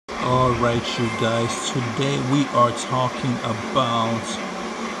Alright, you guys, today we are talking about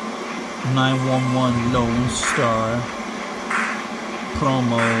 911 Lone Star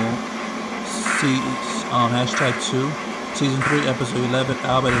promo hashtag 2 season 3 episode 11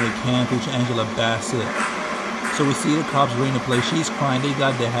 Albert in the Can featuring Angela Bassett. So we see the cops raiding the place. She's crying. They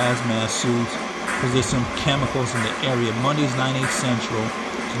got the hazmat suits because there's some chemicals in the area. Monday's 9/8 Central.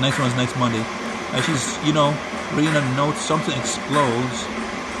 So the next one's next Monday. And she's, reading a note. Something explodes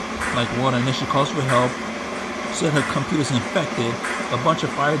like water, and then she calls for help. Said her computer's infected. A bunch of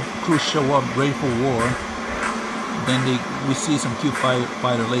fire crews show up ready for war. Then we see some cute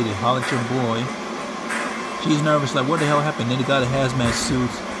fighter lady holler at your boy. She's nervous, like what the hell happened? Then they got a hazmat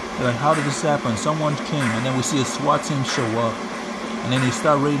suit. They're like, how did this happen? Someone came, and then we see a SWAT team show up, and then they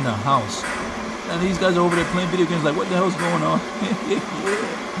start raiding the house. And these guys are over there playing video games, like what the hell's going on?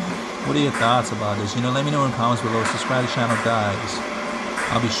 What are your thoughts about this? Let me know in the comments below. Subscribe to the channel, guys.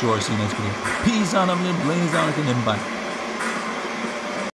 I'll be sure to see you next video. Peace out, I'm in the blaze on it, and then bye.